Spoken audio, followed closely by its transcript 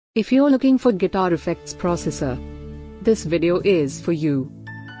If you're looking for guitar effects processor, this video is for you.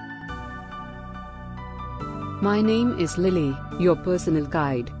 My name is Lily, your personal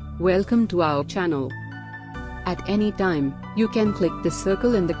guide. Welcome to our channel. At any time, you can click the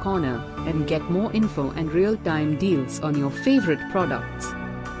circle in the corner and get more info and real-time deals on your favorite products.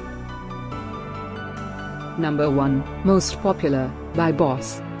 Number 1, Most Popular, by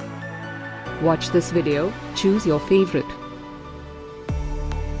Boss. Watch this video, choose your favorite.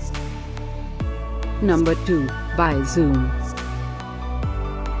 Number 2, by Zoom.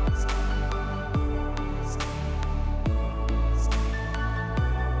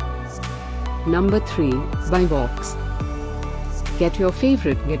 Number 3, by Vox. Get your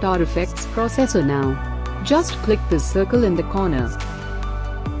favorite guitar effects processor now. Just click the circle in the corner.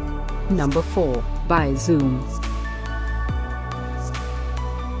 Number 4, by Zoom.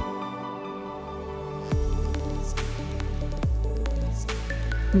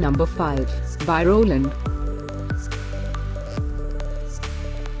 Number 5, by Roland.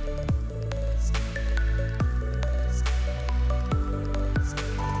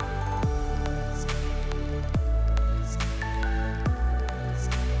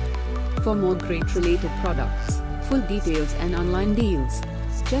 For more great related products, full details and online deals,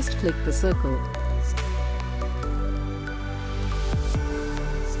 just click the circle.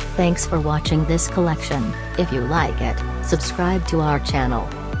 Thanks for watching this collection. If you like it, subscribe to our channel.